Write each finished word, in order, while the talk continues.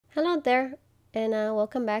Hello there, and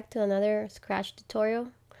welcome back to another Scratch tutorial.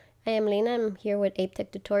 I am Lena. I'm here with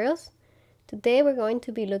ApeTech Tutorials. Today we're going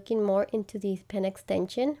to be looking more into the pen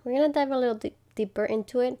extension. We're going to dive a little deeper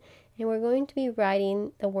into it, and we're going to be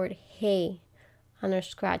writing the word hey on our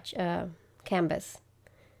Scratch canvas.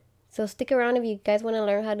 So stick around if you guys want to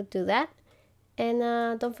learn how to do that. And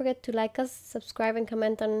don't forget to like us, subscribe, and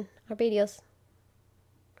comment on our videos.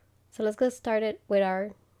 So let's get started with our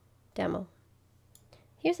demo.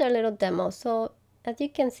 Here's our little demo. So as you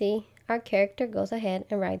can see, our character goes ahead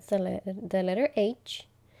and writes the letter H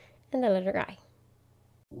and the letter I.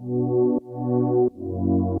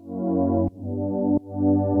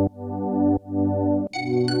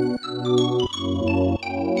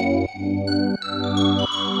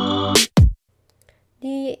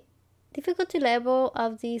 The difficulty level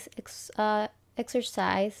of this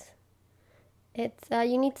exercise,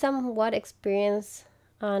 you need somewhat experience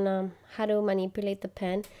on how to manipulate the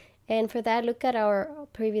pen, and for that look at our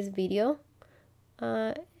previous video,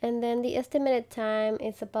 and then the estimated time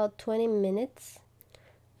is about 20 minutes.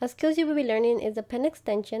 The skills you will be learning is the pen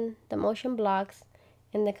extension, the motion blocks,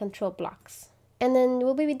 and the control blocks. And then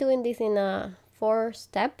we'll be doing this in 4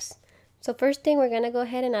 steps. So first thing, we're going to go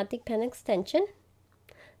ahead and add the pen extension.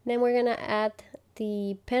 Then we're going to add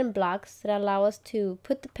the pen blocks that allow us to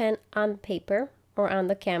put the pen on paper or on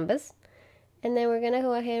the canvas. And then we're going to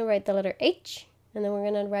go ahead and write the letter H, and then we're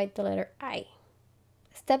going to write the letter I.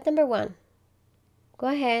 Step number 1, go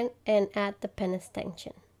ahead and add the pen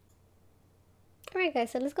extension. Alright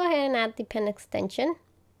guys, so let's go ahead and add the pen extension.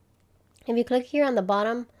 If you click here on the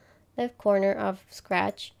bottom left corner of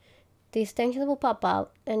Scratch, the extensions will pop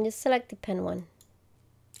out, and just select the pen one.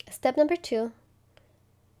 Step number 2,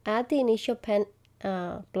 add the initial pen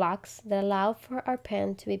blocks that allow for our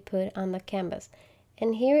pen to be put on the canvas.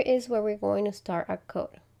 And here is where we're going to start our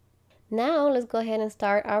code. Now let's go ahead and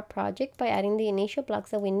start our project by adding the initial blocks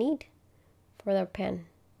that we need for our pen.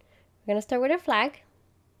 We're going to start with a flag,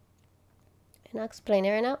 and I'll explain it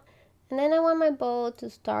right now. And then I want my bow to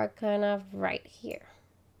start kind of right here.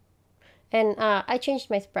 And I changed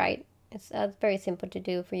my sprite. It's very simple to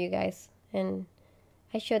do for you guys, and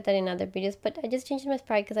I showed that in other videos, but I just changed my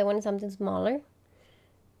sprite because I wanted something smaller.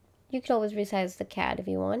 You can always resize the cat if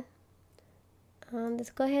you want. Let's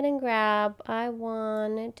go ahead and grab, I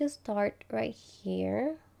want it to start right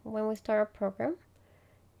here when we start our program.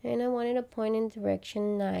 And I wanted to point in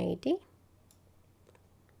direction 90.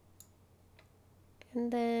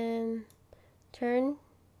 And then turn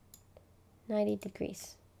 90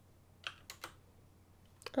 degrees.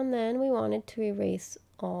 And then we wanted to erase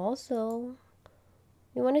all, so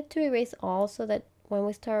we wanted to erase all so that when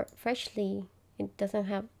we start freshly, it doesn't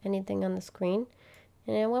have anything on the screen.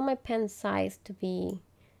 And I want my pen size to be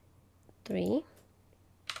 3.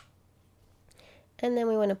 And then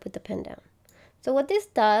we want to put the pen down. So what this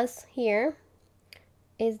does here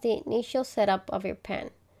is the initial setup of your pen.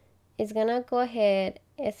 It's going to go ahead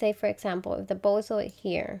and say, for example, if the bow is over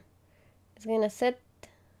here, it's going to set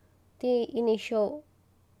the initial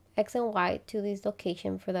X and Y to this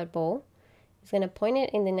location for that bow. It's going to point it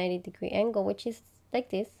in the 90-degree angle, which is like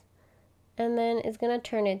this. And then it's going to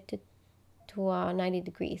turn it to 90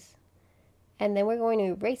 degrees. And then we're going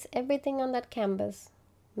to erase everything on that canvas,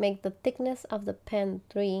 make the thickness of the pen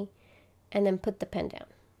 3, and then put the pen down.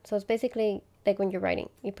 So it's basically like when you're writing,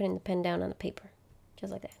 you're putting the pen down on the paper,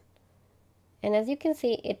 just like that. And as you can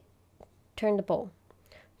see, it turned the bow.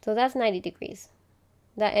 So that's 90 degrees.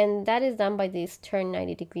 That is done by this turn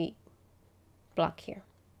 90-degree block here.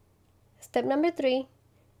 Step number 3,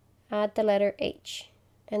 add the letter H.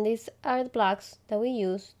 And these are the blocks that we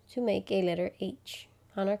use to make a letter H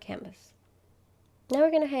on our canvas. Now we're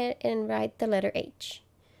going to head and write the letter H.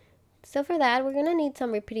 So for that, we're going to need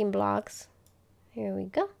some repeating blocks. Here we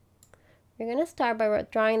go. We're going to start by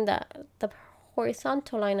drawing the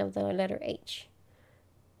horizontal line of the letter H.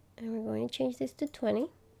 And we're going to change this to 20.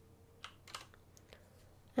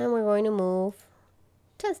 And we're going to move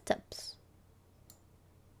 10 steps.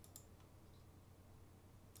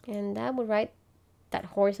 And that will write that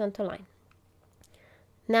horizontal line.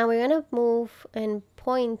 Now we're going to move and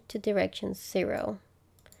point to direction 0.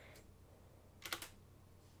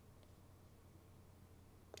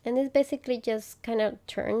 And this basically just kind of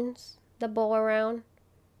turns the bow around,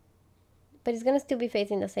 but it's going to still be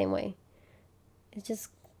facing the same way. It's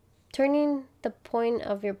just turning the point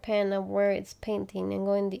of your pen of where it's painting and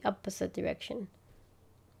going the opposite direction.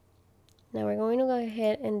 Now we're going to go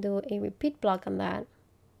ahead and do a repeat block on that.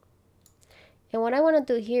 And what I want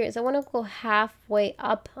to do here is I want to go halfway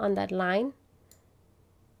up on that line.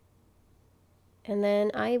 And then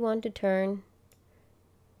I want to turn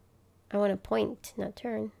I want to point, not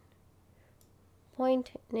turn.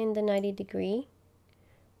 point in the 90-degree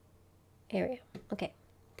area. Okay,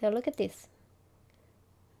 so look at this.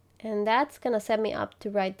 And that's gonna set me up to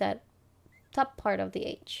write that top part of the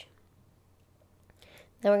H.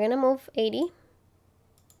 Now we're gonna move 80.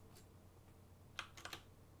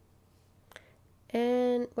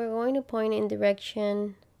 And we're going to point in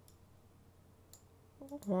direction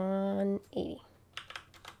 180.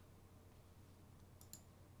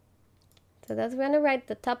 So that's going to write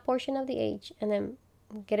the top portion of the H and then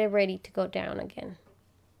get it ready to go down again.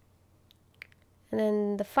 And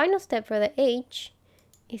then the final step for the H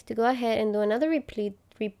is to go ahead and do another repeat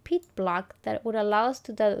block that would allow us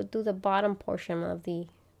to do the bottom portion of the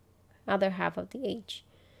other half of the H.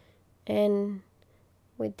 And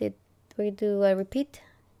we do a repeat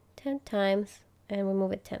 10 times and we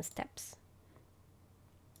move it 10 steps.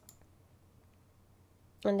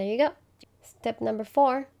 And there you go. Step number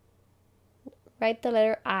 4, write the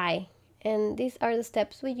letter I. And these are the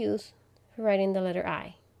steps we use for writing the letter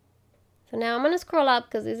I. So now I'm going to scroll up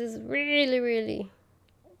because this is really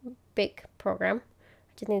big program.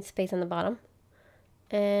 I just need space on the bottom.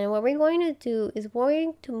 And what we're going to do is we're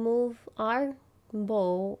going to move our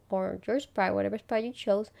bow or your sprite, whatever sprite you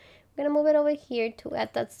chose. We're going to move it over here to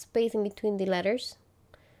add that space in between the letters.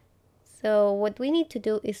 So what we need to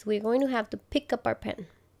do is we're going to have to pick up our pen.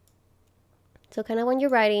 So kind of when you're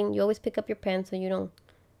writing, you always pick up your pen so you don't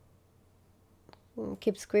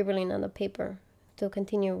keep scribbling on the paper to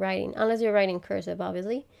continue writing, unless you're writing cursive,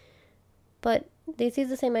 obviously. But this is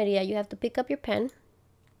the same idea. You have to pick up your pen.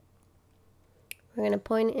 We're going to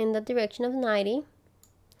point in the direction of 90.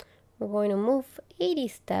 We're going to move 80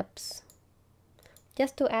 steps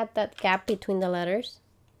just to add that gap between the letters.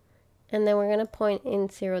 And then we're going to point in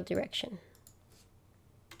 0 direction.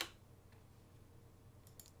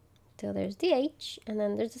 So there's the H, and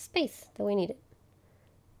then there's the space that we needed.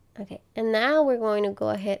 Okay, and now we're going to go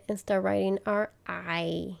ahead and start writing our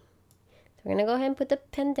I. So we're going to go ahead and put the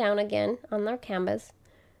pen down again on our canvas.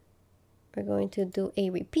 We're going to do a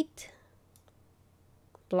repeat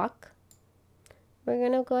block. We're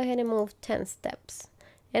going to go ahead and move 10 steps.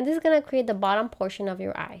 And this is going to create the bottom portion of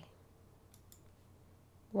your I.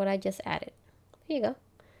 What I just added. Here you go.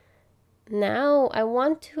 Now I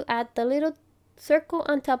want to add the little circle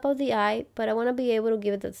on top of the I, but I want to be able to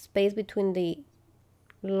give it the space between the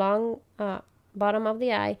long bottom of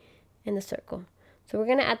the I and the circle. So we're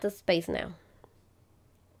going to add the space now.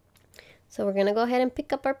 So we're going to go ahead and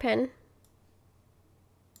pick up our pen.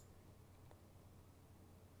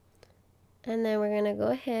 And then we're going to go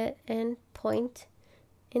ahead and point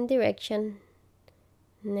in direction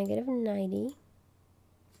 -90.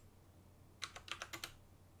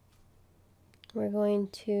 We're going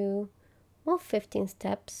to move 15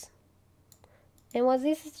 steps. And what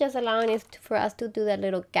this is just allowing is for us to do that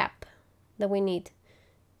little gap that we need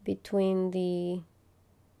between the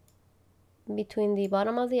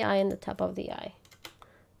bottom of the I and the top of the I.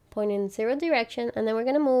 Point in 0 direction, and then we're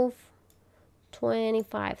going to move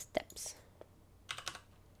 25 steps.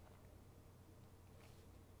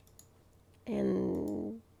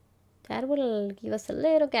 And that will give us a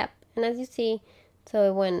little gap. And as you see, so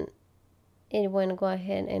it went go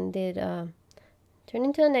ahead and did turn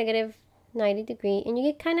into a -90-degree, and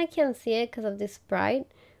you kind of can't see it because of this sprite,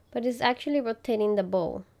 but it's actually rotating the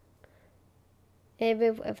bow.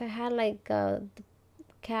 If I had like a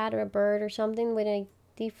cat or a bird or something with a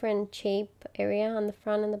different shape area on the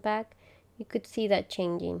front and the back, you could see that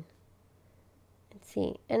changing. Let's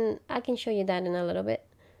see, and I can show you that in a little bit.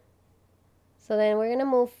 So then we're gonna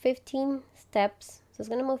move 15 steps. So it's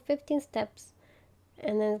gonna move 15 steps,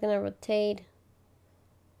 and then it's gonna rotate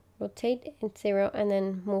in 0, and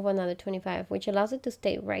then move another 25, which allows it to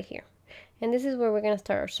stay right here. And this is where we're gonna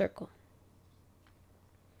start our circle.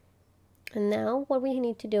 And now what we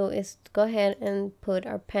need to do is go ahead and put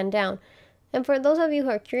our pen down. And for those of you who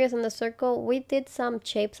are curious on the circle, we did some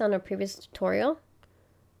shapes on our previous tutorial,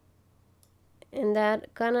 and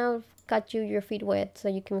that kind of got you your feet wet so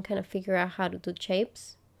you can kind of figure out how to do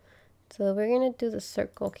shapes. So we're gonna do the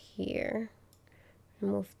circle here.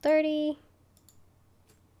 Move 30.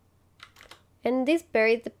 And this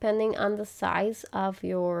varies depending on the size of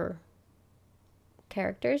your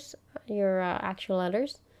characters, your actual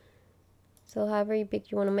letters. So however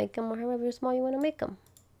big you want to make them, or however small you want to make them.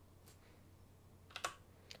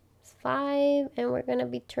 It's 5, and we're going to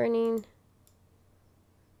be turning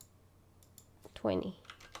 20.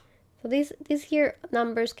 So these here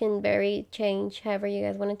numbers can vary, change, however you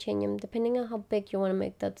guys want to change them, depending on how big you want to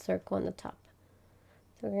make that circle on the top.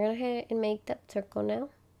 So we're going to go ahead and make that circle now.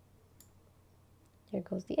 Here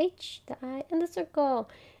goes the H, the I, and the circle.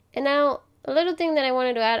 And now a little thing that I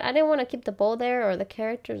wanted to add, I didn't want to keep the bow there or the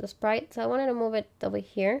character, the sprite, so I wanted to move it over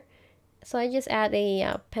here. So I just add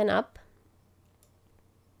a pen up.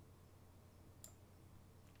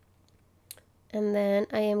 And then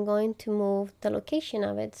I am going to move the location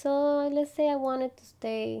of it. So let's say I want it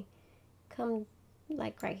to come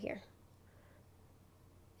like right here.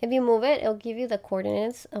 If you move it, it'll give you the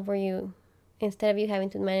coordinates of where you, instead of you having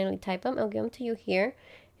to manually type them, it'll give them to you here.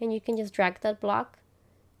 And you can just drag that block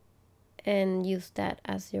and use that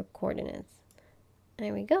as your coordinates.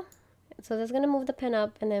 There we go. So that's going to move the pen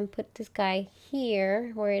up and then put this guy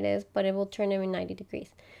here where it is, but it will turn every 90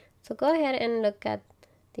 degrees. So go ahead and look at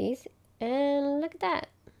these and look at that.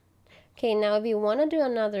 Okay, now if you want to do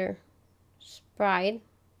another sprite,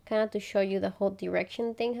 kind of to show you the whole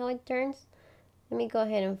direction thing, how it turns, let me go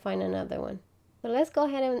ahead and find another one. But let's go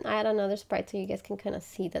ahead and add another sprite so you guys can kind of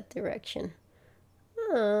see that direction.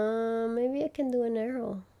 Maybe I can do an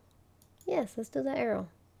arrow. Yes, let's do the arrow.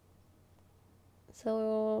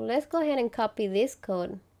 So let's go ahead and copy this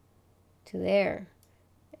code to there.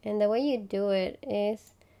 And the way you do it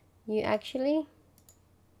is you actually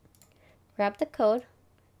grab the code.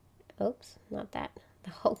 Oops, not that.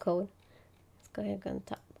 The whole code. Let's go ahead and go on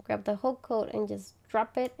top. Grab the whole code and just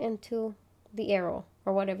drop it into the arrow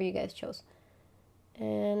or whatever you guys chose.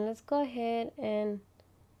 And let's go ahead and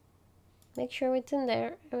make sure it's in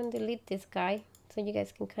there and delete this guy so you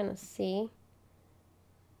guys can kind of see.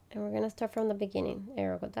 And we're gonna start from the beginning.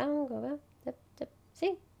 Arrow, go down, go up, dip, dip.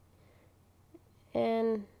 See?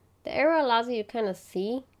 And the arrow allows you to kind of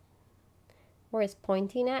see where it's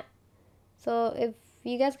pointing at. So if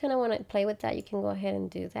you guys kind of want to play with that, you can go ahead and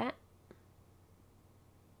do that.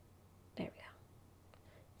 There we go.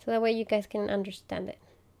 So that way you guys can understand it.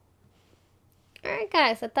 Alright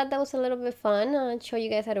guys, I thought that was a little bit fun. I'll show you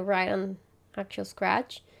guys how to write on actual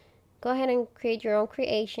Scratch. Go ahead and create your own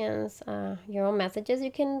creations, your own messages. You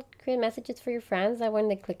can create messages for your friends that when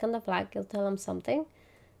they click on the flag, you'll tell them something.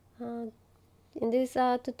 In this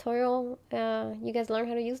tutorial, you guys learn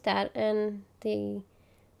how to use that and the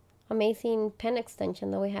amazing pen extension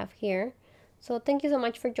that we have here. So thank you so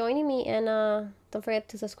much for joining me, and don't forget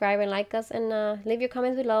to subscribe and like us, and leave your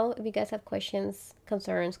comments below if you guys have questions,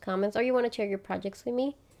 concerns, comments, or you want to share your projects with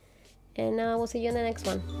me. And we'll see you in the next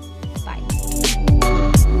one. Bye.